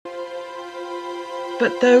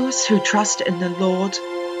But those who trust in the Lord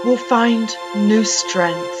will find new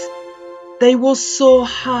strength. They will soar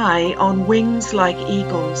high on wings like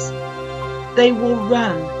eagles. They will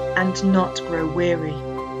run and not grow weary.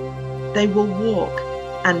 They will walk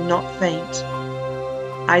and not faint.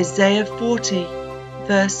 Isaiah 40,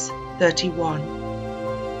 verse 31.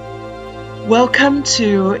 Welcome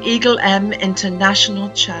to EagleM International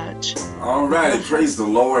Church. All right, praise the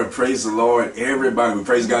Lord, everybody. We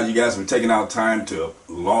praise God you guys for taking out time to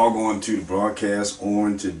log on to the broadcast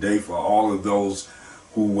on today. For all of those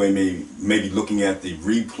who may be looking at the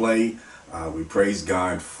replay, we praise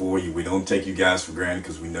God for you. We don't take you guys for granted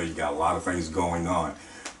because we know you got a lot of things going on.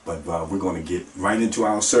 But we're going to get right into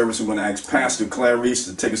our service. We're going to ask Pastor Clarice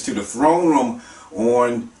to take us to the throne room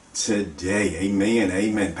on today. Amen.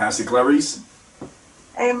 Amen. Pastor Clarice.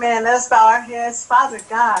 Amen. Let's bow our heads. Father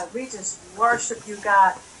God, we just worship you,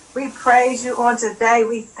 God. We praise you on today.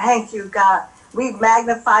 We thank you, God. We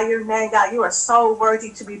magnify your name, God. You are so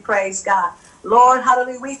worthy to be praised, God. Lord,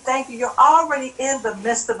 hallelujah, we thank you. You're already in the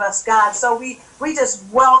midst of us, God. So we just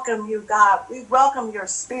welcome you, God. We welcome your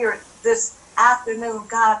spirit this afternoon,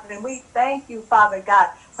 God. And we thank you, Father God,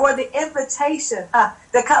 for the invitation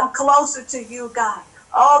to come closer to you, God.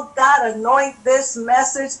 Oh, God, anoint this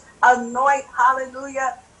message. Anoint,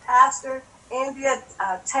 hallelujah, Pastor Indya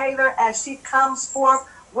Taylor as she comes forth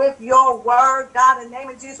with your word, God, in the name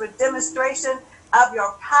of Jesus, with demonstration of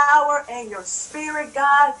your power and your spirit,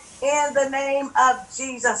 God, in the name of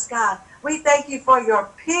Jesus, God. We thank you for your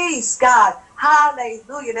peace, God.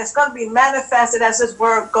 Hallelujah. That's going to be manifested as this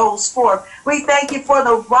word goes forth. We thank you for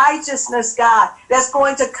the righteousness, God, that's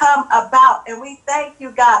going to come about. And we thank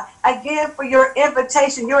you, God, again for your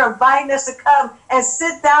invitation. You're inviting us to come and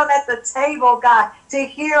sit down at the table, God, to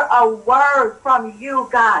hear a word from you,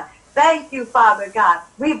 God. Thank you, Father God.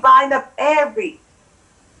 We bind up every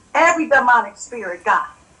demonic spirit, God.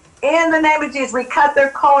 In the name of Jesus, we cut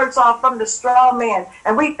their cords off from the strong man.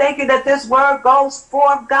 And we thank you that this word goes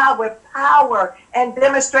forth, God, with power and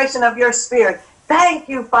demonstration of your spirit. Thank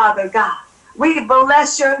you, Father God. We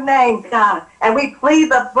bless your name, God. And we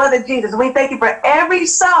plead the blood of Jesus. And we thank you for every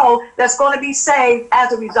soul that's going to be saved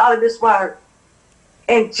as a result of this word.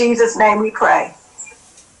 In Jesus' name we pray.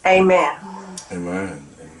 Amen. Amen.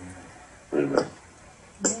 Amen. Amen.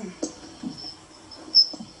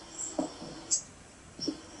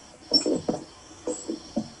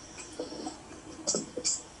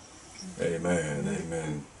 Amen.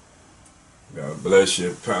 Amen. God bless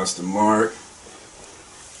you, Pastor Mark.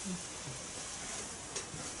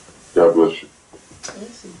 God bless you.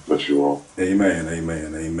 Bless you all. Amen.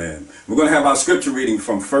 Amen. Amen. We're going to have our scripture reading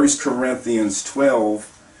from 1 Corinthians 12,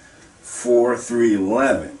 4 through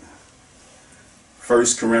 11. 1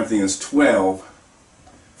 Corinthians 12,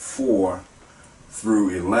 4 through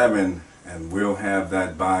 11. And we'll have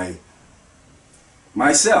that by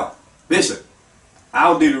myself, Bishop.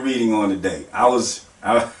 I'll do the reading on today. I was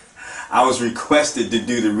requested to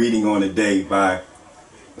do the reading on today by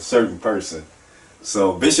a certain person.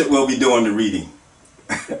 So Bishop will be doing the reading.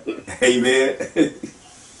 Amen.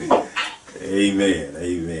 Amen.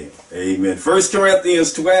 Amen. Amen. 1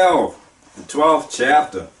 Corinthians 12, the 12th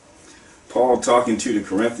chapter. Paul talking to the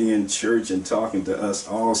Corinthian church and talking to us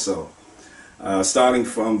also. Starting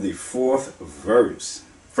from the 4th verse.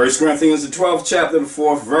 1 Corinthians, the 12th chapter, the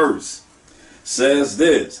 4th verse. Says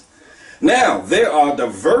this: Now there are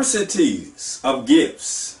diversities of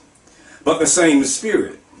gifts, but the same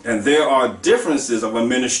Spirit. And there are differences of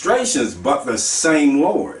administrations, but the same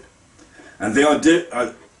Lord. And there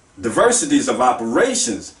are diversities of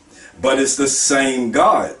operations, but it's the same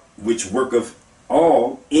God, which worketh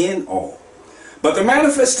all in all. But the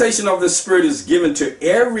manifestation of the Spirit is given to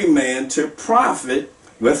every man to profit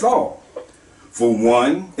withal. For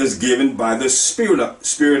one is given by the Spirit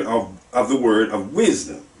of the word of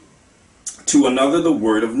wisdom, to another the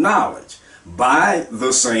word of knowledge, by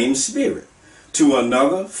the same Spirit, to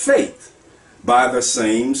another faith, by the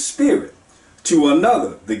same Spirit, to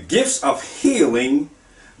another the gifts of healing,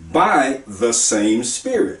 by the same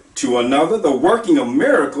Spirit, to another the working of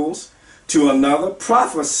miracles, to another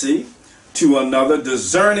prophecy, to another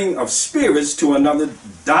discerning of spirits, to another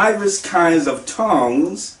divers kinds of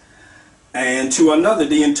tongues, and to another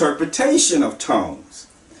the interpretation of tongues.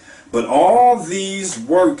 But all these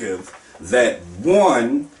worketh that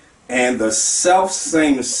one and the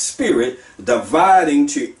self-same Spirit, dividing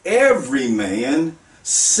to every man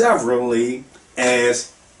severally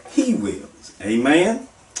as he wills. Amen.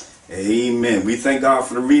 Amen. We thank God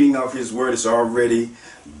for the reading of his word. It's already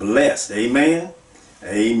blessed. Amen.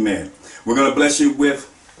 Amen. We're going to bless you with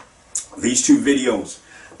these two videos,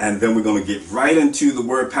 and then we're going to get right into the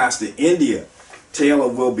word Pastor Indya Taylor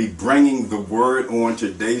will be bringing the word on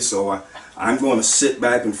today, so I'm going to sit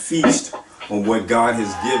back and feast on what God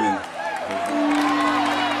has given.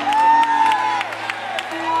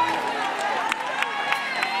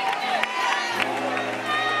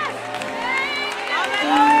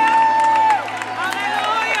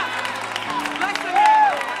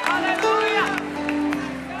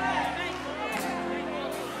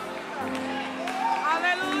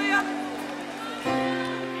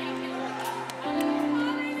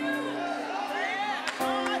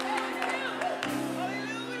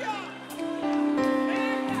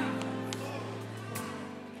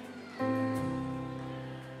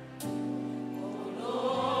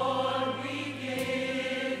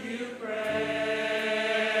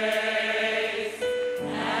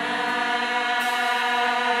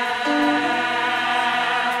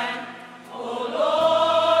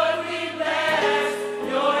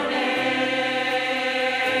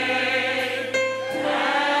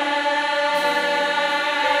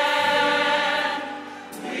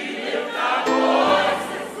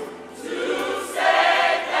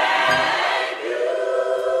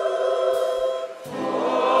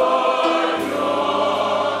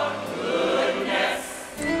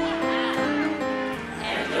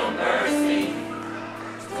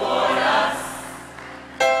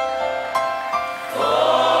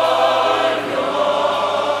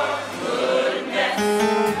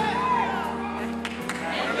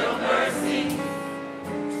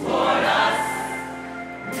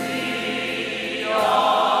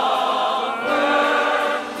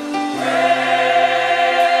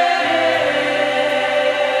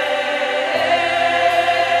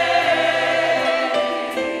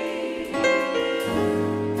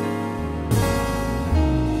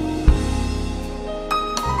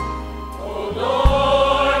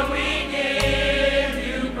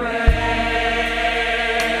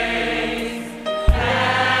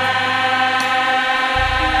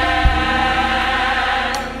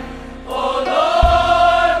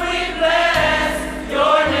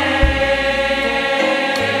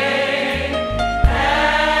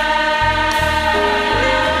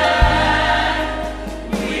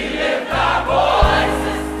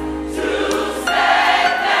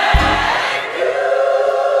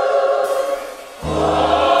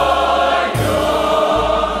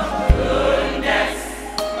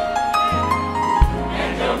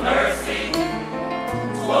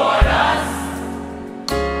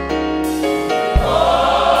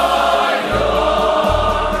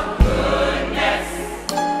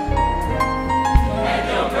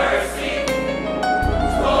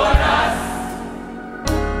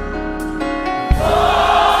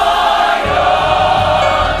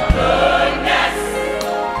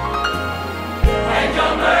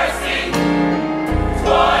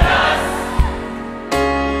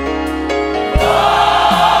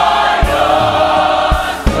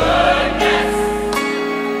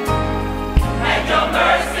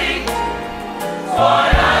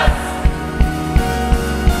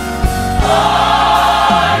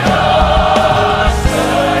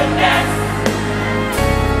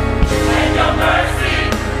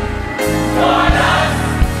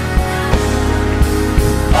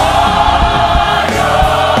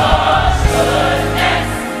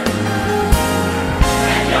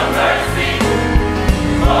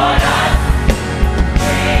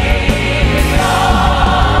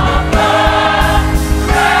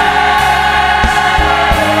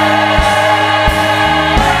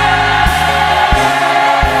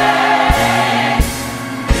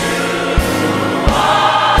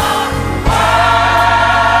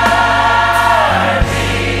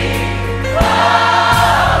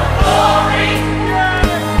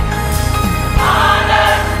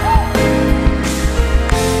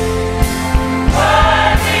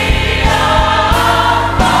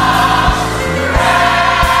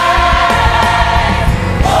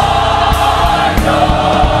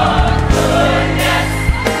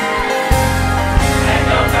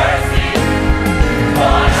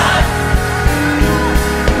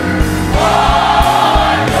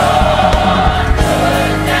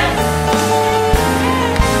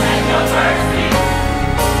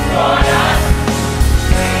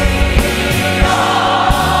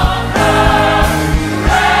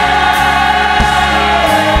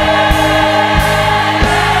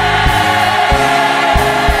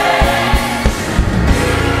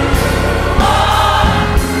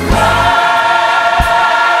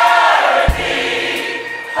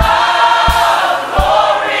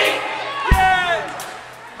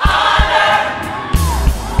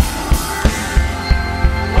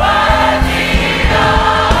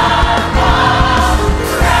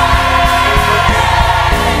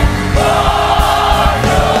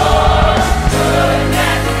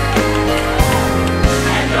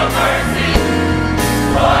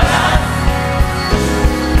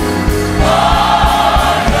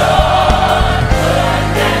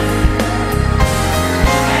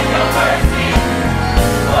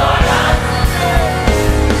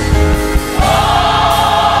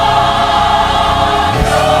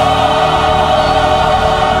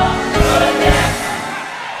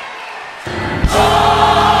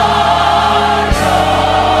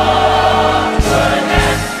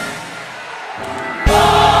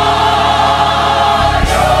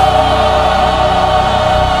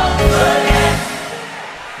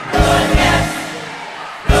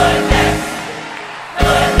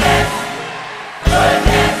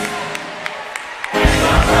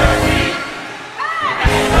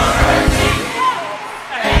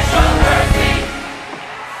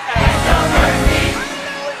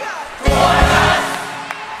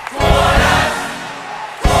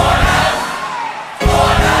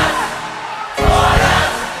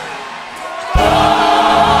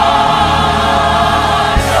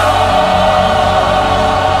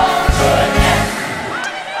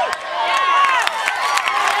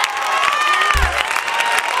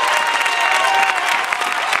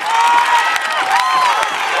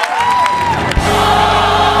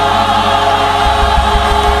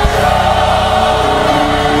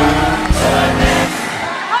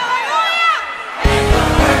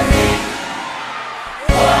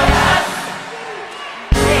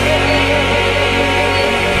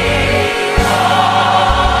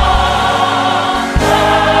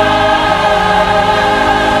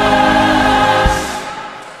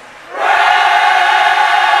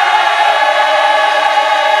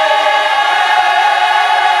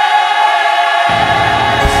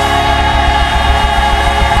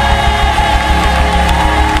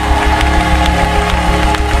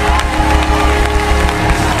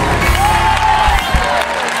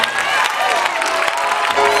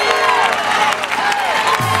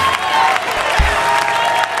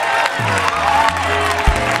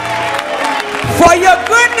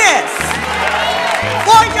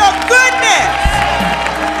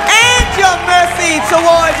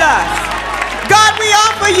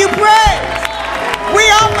 you praise. We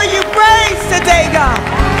offer you praise today, God,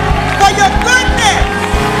 for your goodness.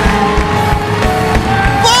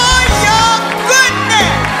 For your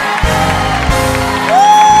goodness.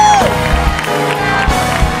 Woo!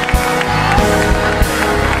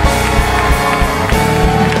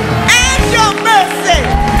 And your mercy.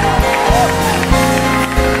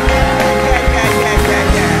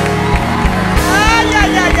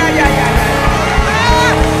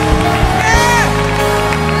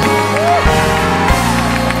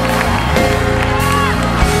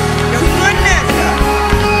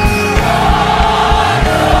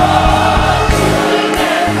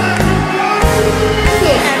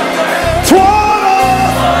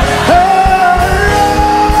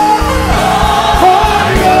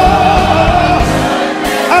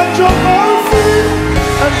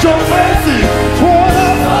 Your mercy toward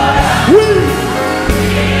us, we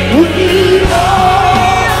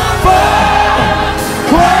offer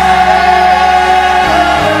praise.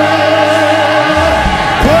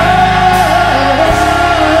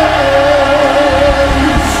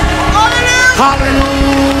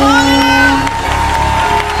 Hallelujah.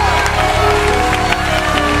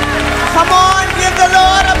 Come on, give the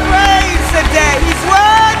Lord a praise today. He's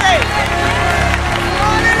worthy.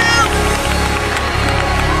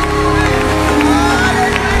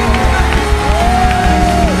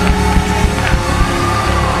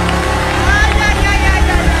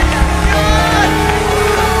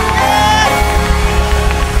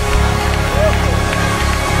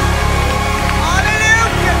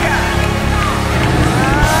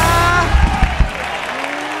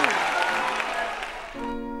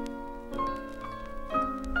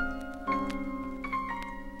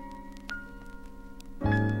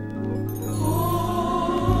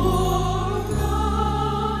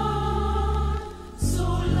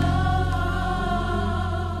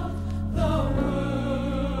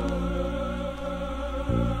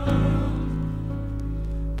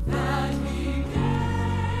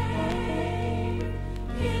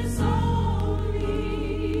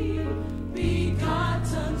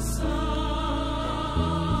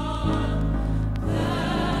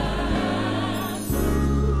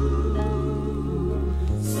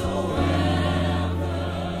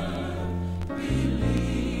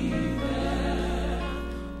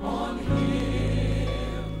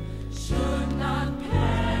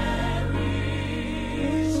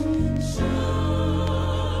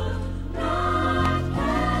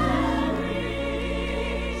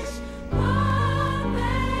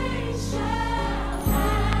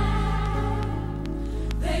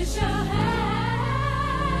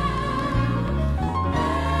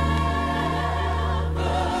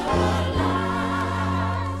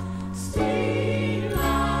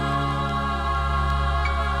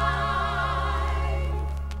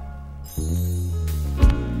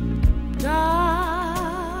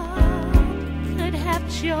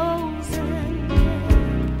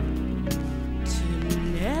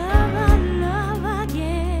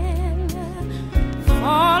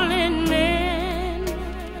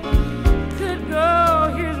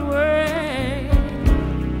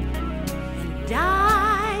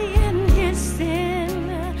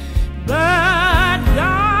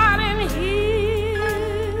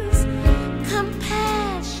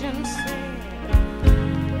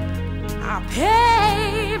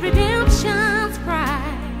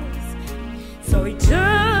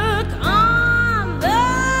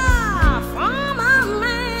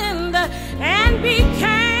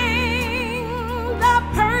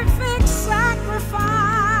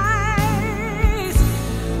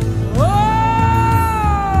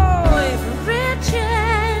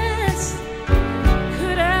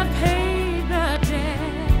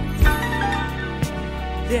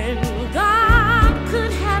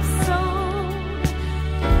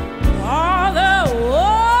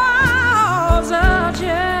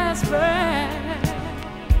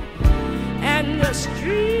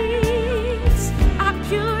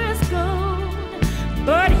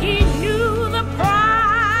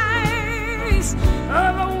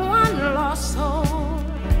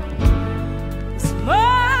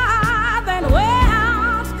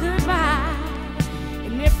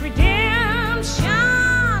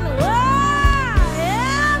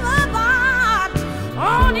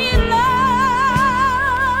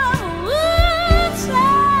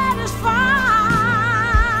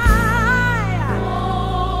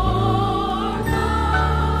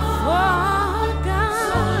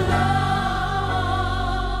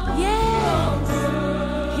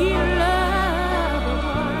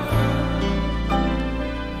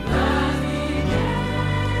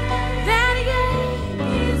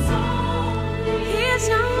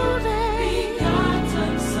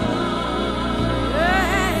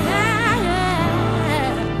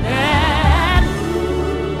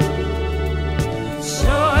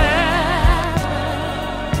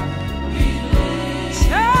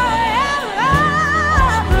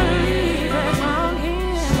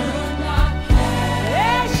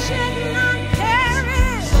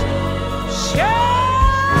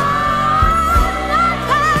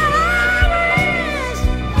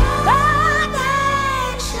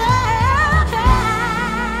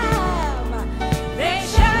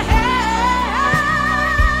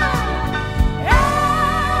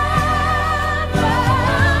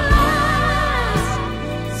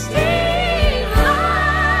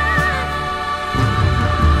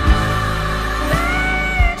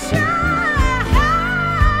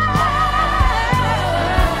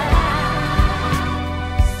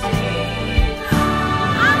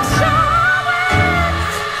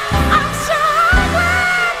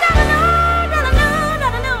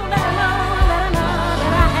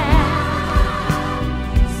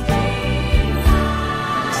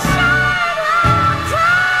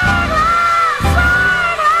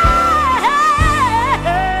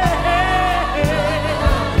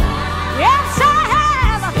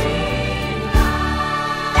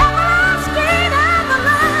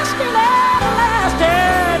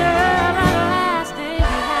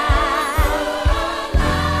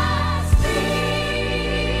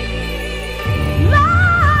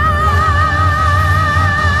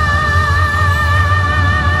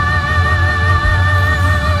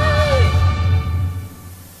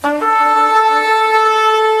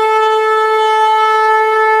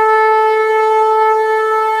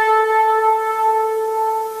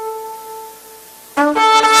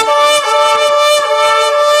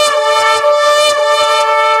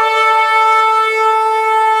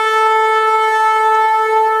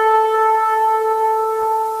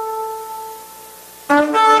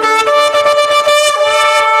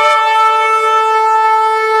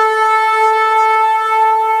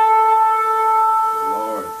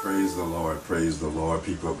 Praise the Lord,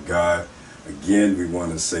 people of God. Again, we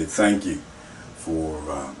want to say thank you for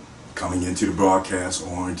coming into the broadcast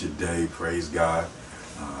on today. Praise God.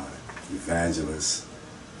 Evangelist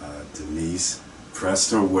Denise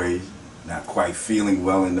pressed her way, not quite feeling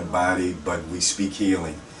well in the body, but we speak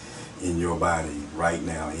healing in your body right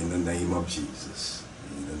now in the name of Jesus.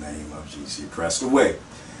 In the name of Jesus. You pressed away.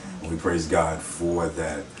 And we praise God for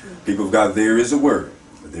that. People of God, there is a word.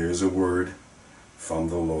 There is a word from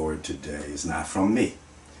the Lord today. It's not from me.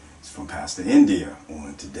 It's from Pastor Indya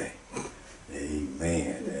on today.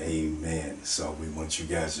 Amen. Amen. So we want you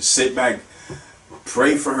guys to sit back,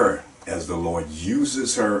 pray for her as the Lord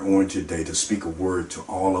uses her on today to speak a word to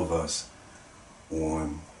all of us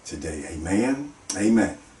on today. Amen.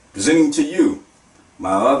 Amen. Presenting to you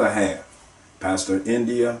my other half, Pastor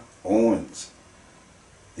Indya Owens,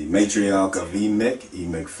 the matriarch of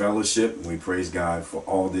EMIC Fellowship. We praise God for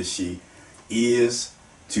all that she is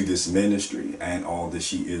to this ministry and all that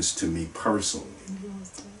she is to me personally.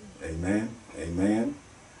 Amen. Amen.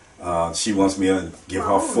 She wants me to give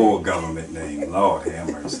her full government name. Lord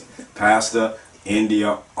have mercy. Pastor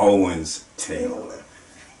Indya Owens-Taylor.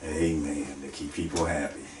 Amen. To keep people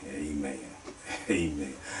happy. Amen.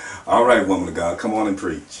 Amen. All right, woman of God, come on and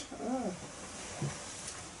preach.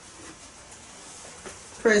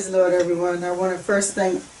 Praise the Lord, everyone. I want to first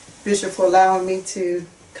thank Bishop for allowing me to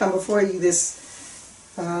come before you this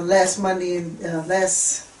last Monday and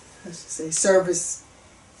service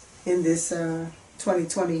in this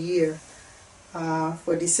 2020 year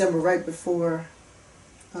for December, right before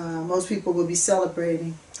most people will be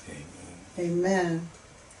celebrating. Amen. Amen.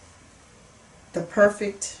 The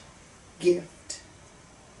perfect gift.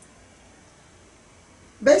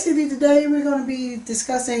 Basically today we're going to be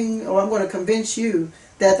discussing, or I'm going to convince you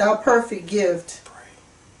that our perfect gift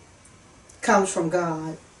comes from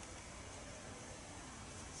God.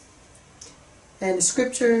 And the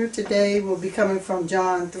scripture today will be coming from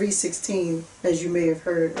John 3:16, as you may have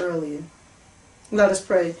heard earlier. Let us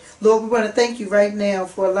pray. Lord, we want to thank you right now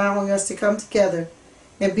for allowing us to come together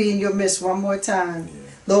and be in your midst one more time. Yeah.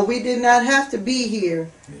 Lord, we did not have to be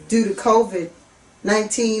here due to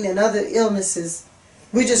COVID-19 and other illnesses.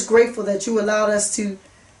 We're just grateful that you allowed us to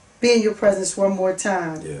be in your presence one more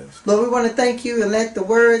time. Yes. Lord, we want to thank you and let the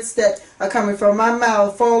words that are coming from my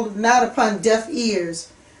mouth fall not upon deaf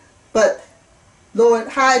ears, but Lord,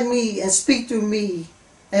 hide me and speak through me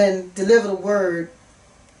and deliver the word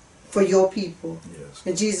for your people. Yes.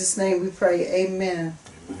 In Jesus' name we pray. Amen.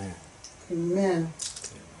 Amen. Amen.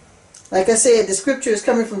 Like I said, the scripture is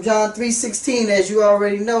coming from John 3:16, as you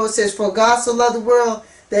already know. It says, "For God so loved the world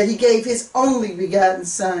that he gave his only begotten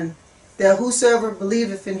Son, that whosoever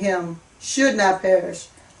believeth in him should not perish,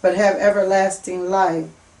 but have everlasting life."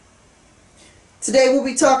 Today we'll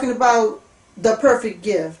be talking about the perfect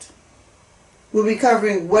gift. We'll be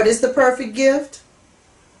covering what is the perfect gift,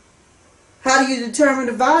 how do you determine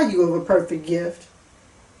the value of a perfect gift,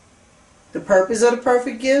 the purpose of the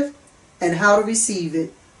perfect gift, and how to receive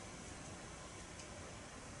it.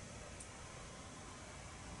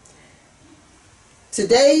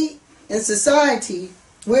 Today in society,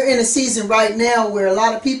 we're in a season right now where a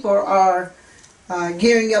lot of people are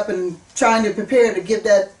gearing up and trying to prepare to give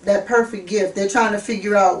that perfect gift. They're trying to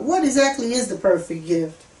figure out what exactly is the perfect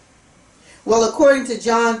gift. Well, according to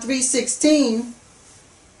John 3:16,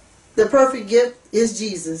 the perfect gift is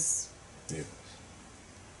Jesus. Yes.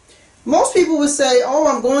 Most people would say, oh,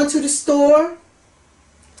 I'm going to the store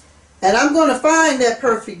and I'm going to find that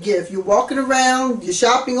perfect gift. You're walking around, you're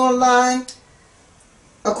shopping online.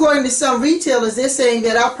 According to some retailers, they're saying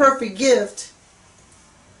that our perfect gift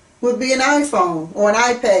would be an iPhone or an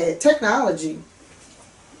iPad, technology,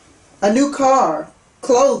 a new car,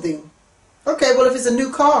 clothing. Okay, well, if it's a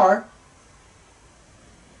new car,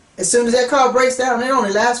 as soon as that car breaks down, it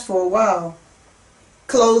only lasts for a while.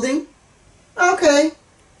 Clothing, okay.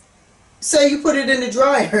 Say you put it in the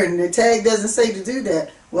dryer and the tag doesn't say to do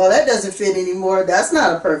that. Well, that doesn't fit anymore. That's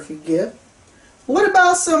not a perfect gift. What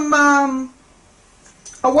about some,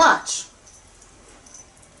 a watch?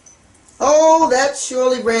 Oh, that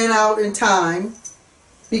surely ran out in time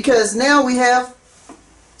because now we have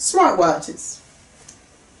smartwatches.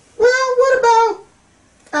 Well, what about,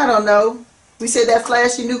 I don't know, we said that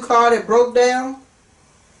flashy new car that broke down,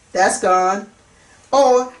 that's gone.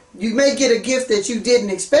 Or you may get a gift that you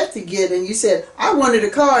didn't expect to get and you said, I wanted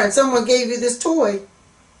a car and someone gave you this toy.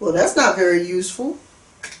 Well, that's not very useful.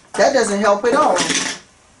 That doesn't help at all.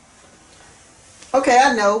 Okay,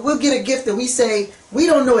 I know. We'll get a gift that we say, we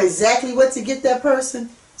don't know exactly what to get that person,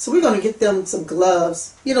 so we're going to get them some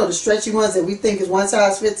gloves. You know, the stretchy ones that we think is one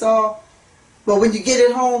size fits all. But when you get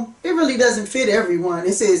it home, it really doesn't fit everyone.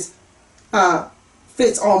 It says,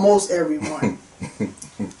 fits almost everyone.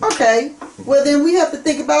 Okay, well then we have to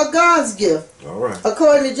think about God's gift. All right.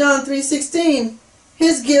 According to John 3:16,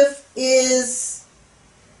 his gift is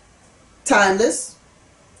timeless.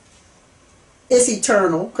 It's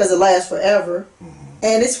eternal because it lasts forever.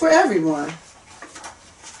 And it's for everyone.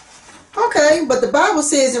 Okay, but the Bible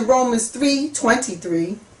says in Romans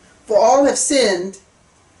 3:23, for all have sinned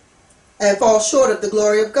and fall short of the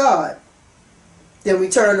glory of God. Then we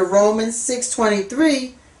turn to Romans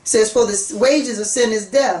 6:23, says, for the wages of sin is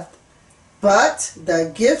death, but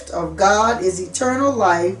the gift of God is eternal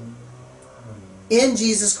life in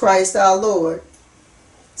Jesus Christ our Lord.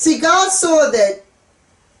 See, God saw that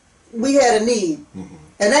we had a need,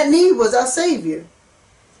 and that need was our Savior.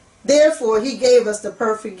 Therefore, he gave us the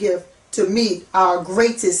perfect gift to meet our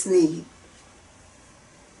greatest need.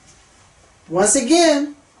 Once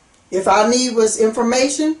again, if our need was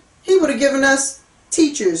information, he would have given us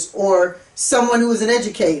teachers or someone who was an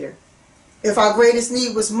educator. If our greatest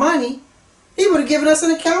need was money, he would have given us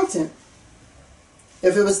an accountant.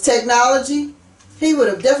 If it was technology, he would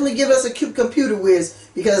have definitely given us a computer whiz,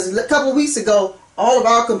 because a couple of weeks ago, all of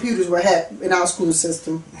our computers were hacked in our school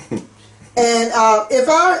system. And if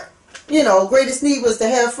our greatest need was to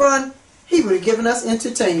have fun, he would have given us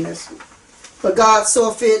entertainers. But God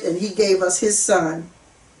saw fit and he gave us his son.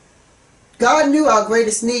 God knew our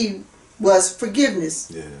greatest need was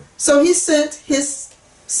forgiveness. Yeah. So he sent his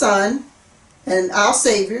son and our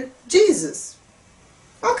Savior, Jesus.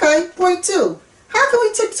 Okay, point 2. How can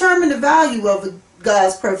we determine the value of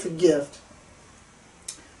God's perfect gift?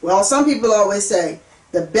 Well, some people always say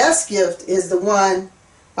the best gift is the one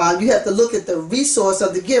you have to look at the resource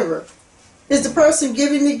of the giver. Is the person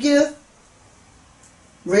giving the gift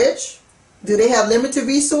rich? Do they have limited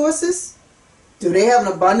resources? Do they have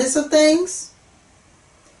an abundance of things?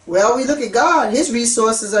 Well, we look at God. His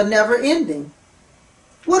resources are never ending.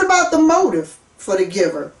 What about the motive for the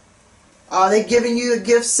giver? Are they giving you a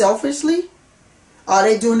gift selfishly? Are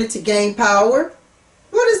they doing it to gain power?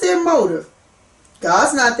 What is their motive?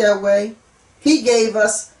 God's not that way. He gave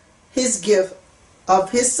us his gift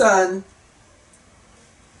of his son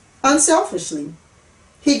unselfishly.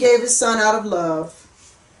 He gave his son out of love.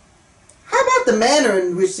 How about the manner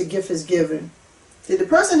in which the gift is given? Did the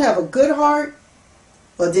person have a good heart,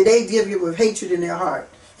 or did they give it with hatred in their heart?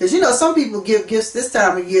 Because some people give gifts this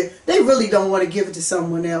time of year, they really don't want to give it to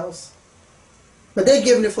someone else. But they're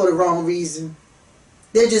giving it for the wrong reason.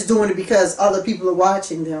 They're just doing it because other people are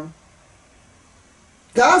watching them.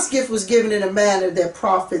 God's gift was given in a manner that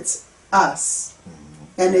profits us.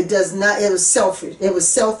 And it was selfish. It was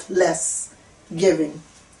selfless giving.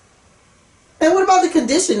 And what about the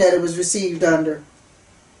condition that it was received under?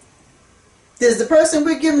 Does the person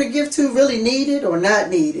we're giving the gift to really need it or not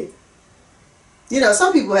need it?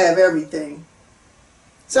 Some people have everything.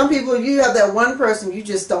 Some people, you have that one person, you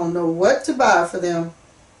just don't know what to buy for them.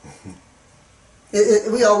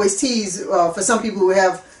 We always tease for some people who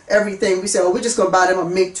have everything. We say, we're just going to buy them a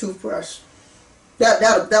mink toothbrush.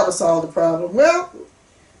 That will solve the problem. Well,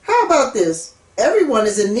 how about this? Everyone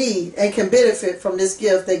is in need and can benefit from this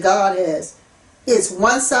gift that God has. It's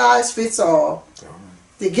one size fits all.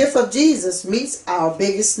 The gift of Jesus meets our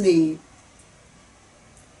biggest need.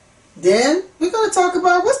 Then we're going to talk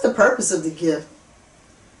about what's the purpose of the gift.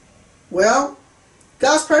 Well,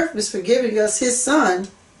 God's purpose for giving us his son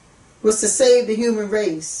was to save the human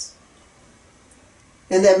race,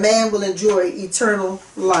 and that man will enjoy eternal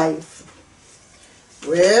life.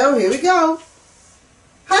 Well, here we go.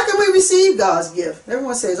 How can we receive God's gift?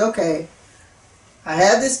 Everyone says, okay, I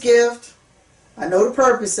have this gift. I know the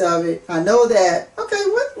purpose of it. I know that. Okay,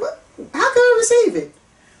 how can I receive it?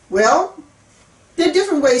 Well, there are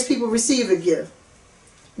different ways people receive a gift.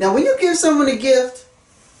 Now, when you give someone a gift,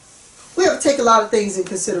 we have to take a lot of things in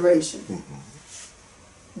consideration.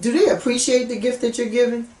 Do they appreciate the gift that you're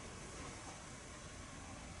giving?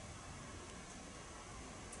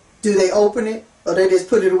 Do they open it? Or they just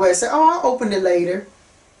put it away and say, I'll open it later?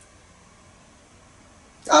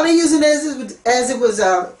 Are they using it as it was,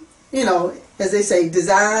 as they say,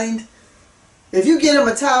 designed? If you get them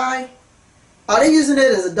a tie, are they using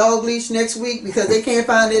it as a dog leash next week because they can't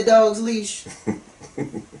find their dog's leash?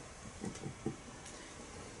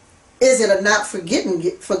 Is it a not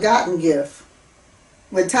forgotten gift?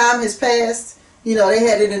 When time has passed, they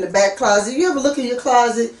had it in the back closet. You ever look in your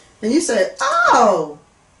closet and you say, oh,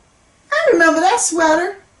 I remember that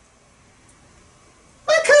sweater.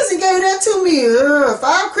 My cousin gave that to me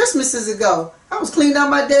 5 Christmases ago. I was cleaning out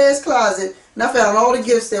my dad's closet and I found all the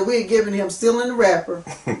gifts that we had given him still in the wrapper.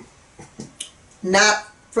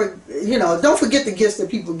 Don't forget the gifts that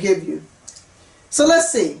people give you. So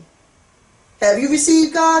let's see. Have you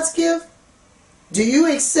received God's gift? Do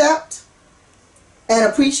you accept and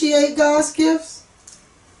appreciate God's gifts?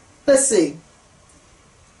 Let's see.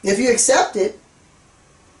 If you accept it,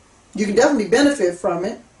 you can definitely benefit from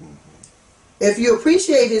it. If you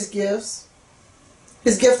appreciate his gifts,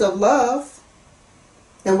 his gift of love,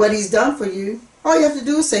 and what he's done for you, all you have to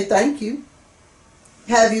do is say thank you.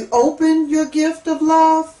 Have you opened your gift of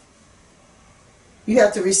love? You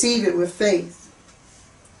have to receive it with faith.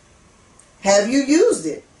 Have you used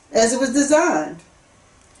it as it was designed?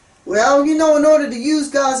 Well, you know, in order to use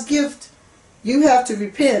God's gift, you have to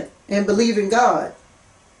repent and believe in God.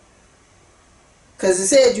 Because it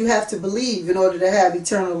said you have to believe in order to have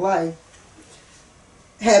eternal life.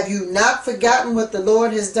 Have you not forgotten what the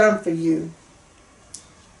Lord has done for you?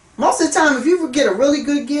 Most of the time, if you get a really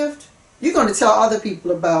good gift, you're going to tell other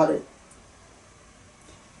people about it.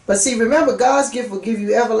 But see, remember, God's gift will give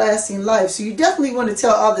you everlasting life. So you definitely want to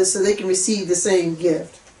tell others so they can receive the same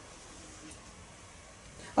gift.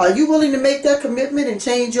 Are you willing to make that commitment and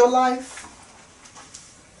change your life?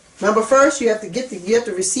 Remember, first you have to get the gift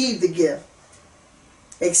to receive the gift.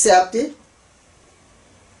 Accept it.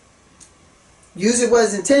 Use it what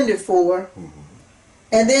it's intended for.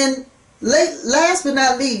 And then, last but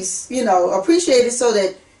not least, you know, appreciate it so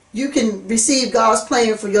that you can receive God's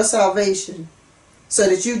plan for your salvation, so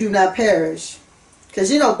that you do not perish.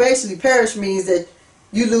 Because, you know, basically perish means that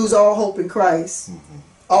you lose all hope in Christ,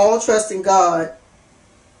 all trust in God,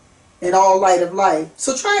 and all light of life.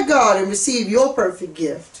 So try God and receive your perfect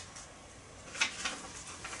gift.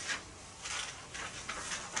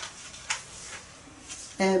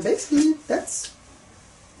 And basically, that's,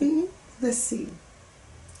 let's see.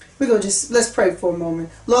 We're going to let's pray for a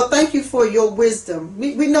moment. Lord, thank you for your wisdom.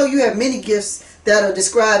 We know you have many gifts that are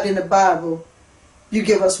described in the Bible. You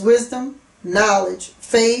give us wisdom, knowledge,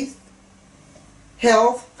 faith,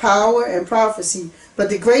 health, power, and prophecy.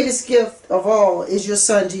 But the greatest gift of all is your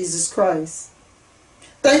Son, Jesus Christ.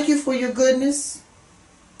 Thank you for your goodness.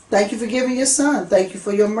 Thank you for giving your Son. Thank you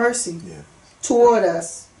for your mercy toward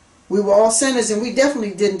us. We were all sinners and we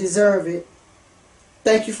definitely didn't deserve it.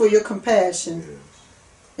 Thank you for your compassion.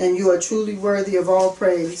 And you are truly worthy of all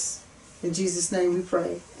praise. In Jesus' name we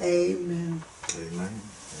pray. Amen. Amen.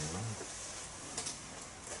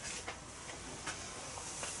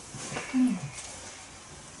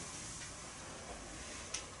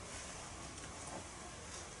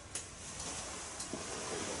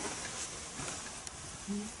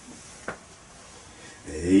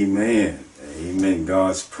 Amen. Amen.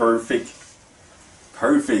 God's perfect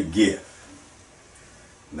gift.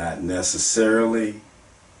 Not necessarily,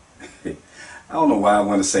 I don't know why I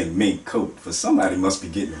want to say mink coat, but somebody must be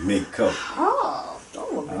getting a mink coat. Oh, I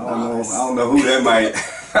don't know who that might.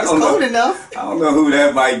 It's cold enough. I don't know who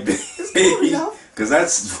that might be. It's cold enough. Because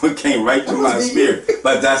that's what came right to my spirit.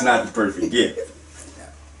 But that's not the perfect gift.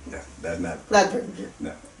 No, that's not the perfect gift.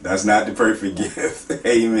 No, that's not the perfect gift.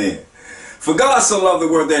 Amen. For God so loved the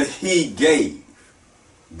world that he gave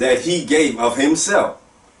of himself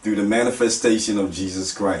through the manifestation of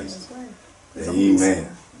Jesus Christ. That's right.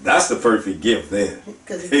 Amen. That's the perfect gift there.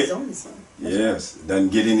 Because it's his only Son. Yes. It doesn't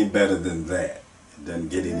get any better than that. It doesn't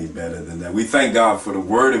get any better than that. We thank God for the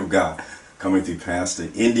word of God coming through Pastor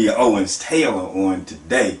Indya Owens-Taylor on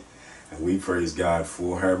today. And we praise God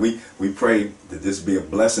for her. We pray that this be a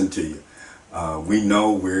blessing to you. We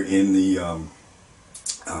know we're in the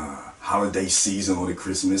holiday season or the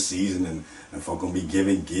Christmas season, and folk gonna be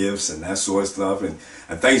giving gifts and that sort of stuff, and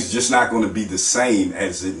things are just not going to be the same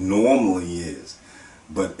as it normally is.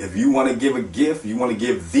 But if you want to give a gift, you want to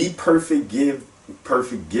give the perfect gift,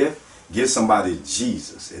 give somebody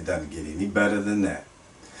Jesus. It doesn't get any better than that,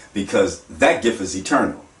 because that gift is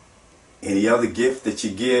eternal. Any other gift that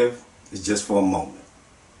you give is just for a moment.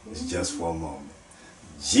 It's just for a moment.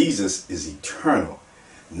 Jesus is eternal,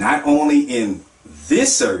 not only in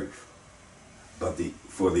this earth, but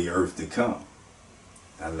for the earth to come.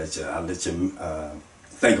 I'll let you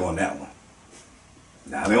think on that one.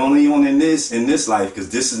 Not only in this life, because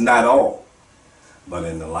this is not all, but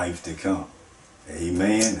in the life to come.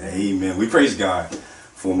 Amen. Amen. We praise God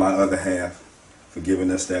for my other half for giving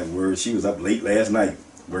us that word. She was up late last night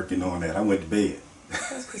working on that. I went to bed.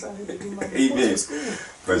 That's because I had to do my Amen.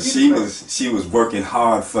 But she was working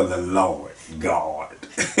hard for the Lord God.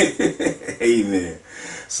 Amen.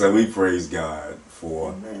 So we praise God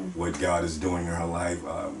for what God is doing in her life.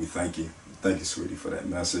 We thank you, sweetie, for that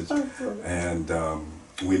message. And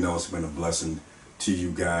we know it's been a blessing to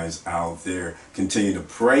you guys out there. Continue to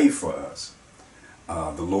pray for us.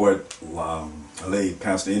 The Lord laid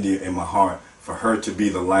Pastor Indya in my heart for her to be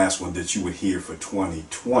the last one that you would hear for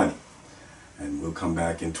 2020. and we'll come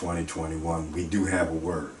back in 2021. We do have a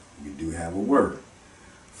word. We do have a word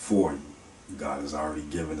for you. God has already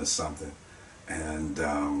given us something, and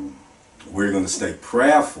we're going to stay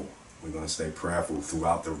prayerful. We're going to stay prayerful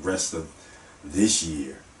throughout the rest of this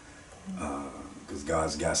year, because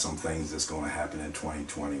God's got some things that's going to happen in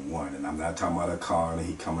 2021. And I'm not talking about a car and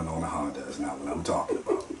he coming on a Honda. That's not what I'm talking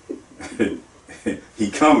about.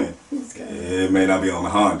 He coming. It may not be on a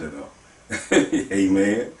Honda though.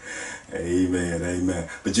 Amen. Amen. Amen.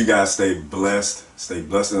 But you guys stay blessed. Stay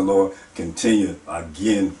blessed in the Lord. Continue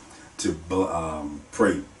again to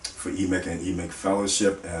pray for EMIC and EMIC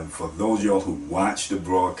Fellowship, and for those of y'all who watch the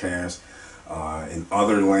broadcast in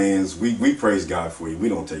other lands, we praise God for you. We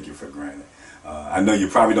don't take you for granted. I know you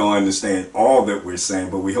probably don't understand all that we're saying,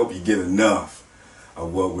 but we hope you get enough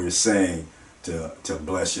of what we're saying to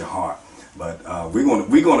bless your heart. But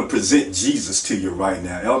we're going to present Jesus to you right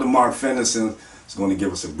now. Elder Mark Fennison is going to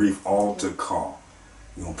give us a brief altar call.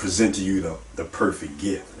 We're going to present to you the perfect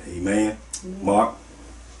gift. Amen. Mark.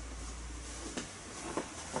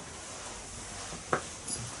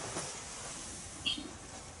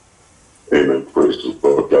 Amen. Praise the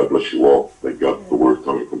Lord. God bless you all. Thank God for the word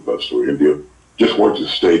coming from Pastor Indya. Just wanted to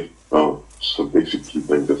state some basic key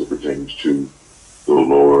things as it pertains to the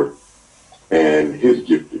Lord and his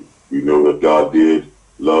gifting. We know that God did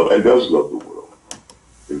love and does love the world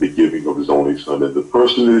in the giving of his only Son, and the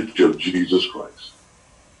personage of Jesus Christ.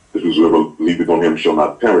 That whosoever believeth on him shall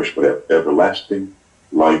not perish, but have everlasting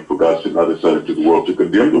life. For God sent not his Son into the world to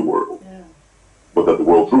condemn the world, but that the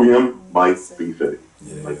world through him might be saved.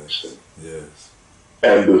 Yes. Yes.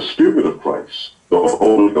 And the Spirit of Christ, the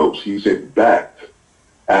Holy Ghost, he sent back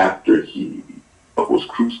after he was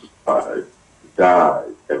crucified,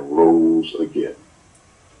 died, and rose again.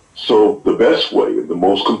 So the best way, the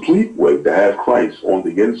most complete way to have Christ on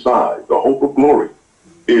the inside, the hope of glory,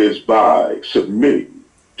 is by submitting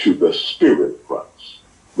to the Spirit of Christ,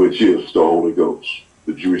 which is the Holy Ghost.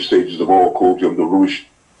 The Jewish sages of old called him the Ruach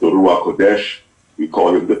Kodesh. We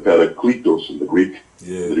call him the Parakletos in the Greek,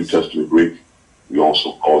 the New Testament Greek. We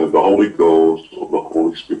also call him the Holy Ghost or the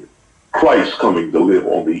Holy Spirit. Christ coming to live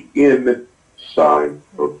on the inside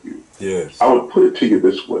of you. Yes. I would put it to you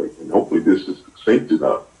this way, and hopefully this is succinct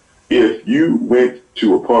enough. If you went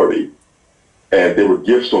to a party and there were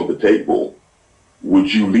gifts on the table,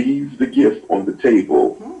 would you leave the gift on the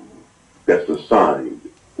table that's assigned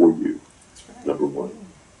for you? Number one.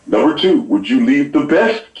 Number two, would you leave the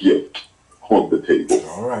best gift on the table,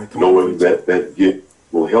 knowing that that gift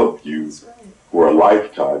will help you for a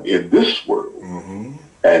lifetime in this world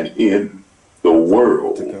and in the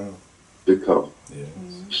world to come? Yes.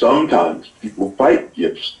 Sometimes people fight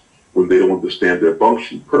gifts when they don't understand their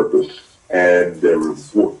function, purpose, and their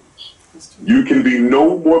importance. You can be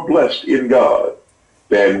no more blessed in God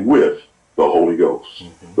than with the Holy Ghost.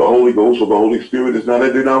 The Holy Ghost or the Holy Spirit is not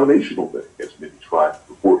a denominational thing, as many try to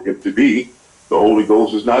purport him to be. The Holy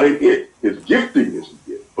Ghost is not an it. His gifting is a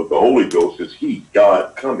gift, but the Holy Ghost is he,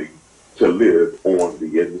 God, coming to live on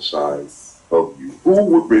the inside of you. Who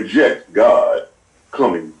would reject God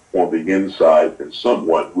coming on the inside than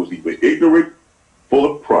someone who's either ignorant,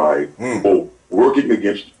 full of pride, or working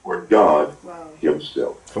against the Lord God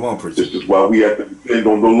himself? Come on, preacher. This is why we have to depend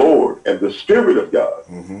on the Lord and the Spirit of God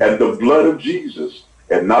and the blood of Jesus,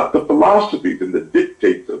 and not the philosophies and the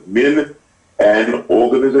dictates of men and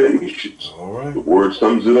organizations. All right. The word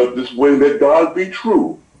sums it up this way: let God be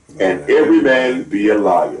true and every man be a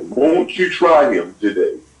liar. Won't you try him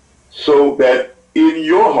today, so that in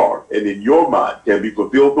your heart and in your mind can be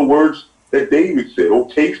fulfilled the words that David said, oh,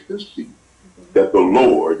 taste and see that the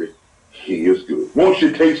Lord, he is good. Won't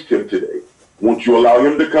you taste him today? Won't you allow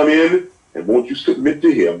him to come in, and won't you submit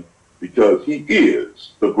to him, because he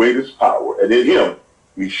is the greatest power, and in him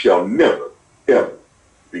we shall never, ever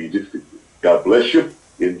be defeated. God bless you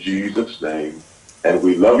in Jesus' name, and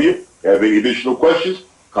we love you. Have any additional questions?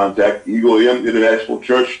 Contact EagleM International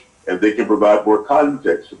Church, and they can provide more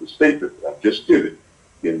context to the statement that I've just given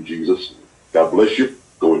in Jesus' name. God bless you.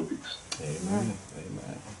 Go in peace. Amen.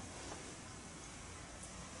 Amen.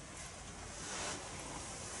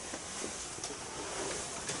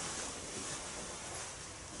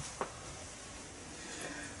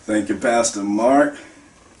 Thank you, Pastor Mark,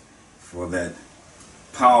 for that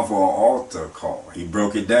powerful altar call. He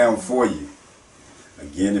broke it down for you.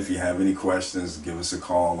 Again, if you have any questions, give us a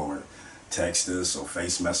call or text us or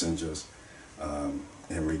face messengers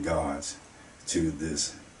in regards to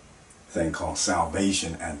this thing called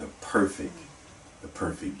salvation and the perfect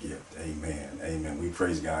gift. Amen. Amen. We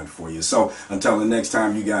praise God for you. So until the next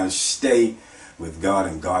time, you guys stay with God,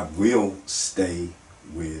 and God will stay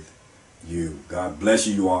with you. God bless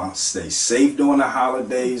you all. Stay safe during the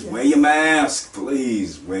holidays. Wear your mask,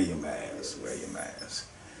 please. Wear your mask. Wear your mask.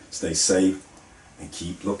 Stay safe and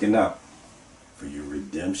keep looking up for your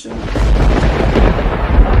redemption.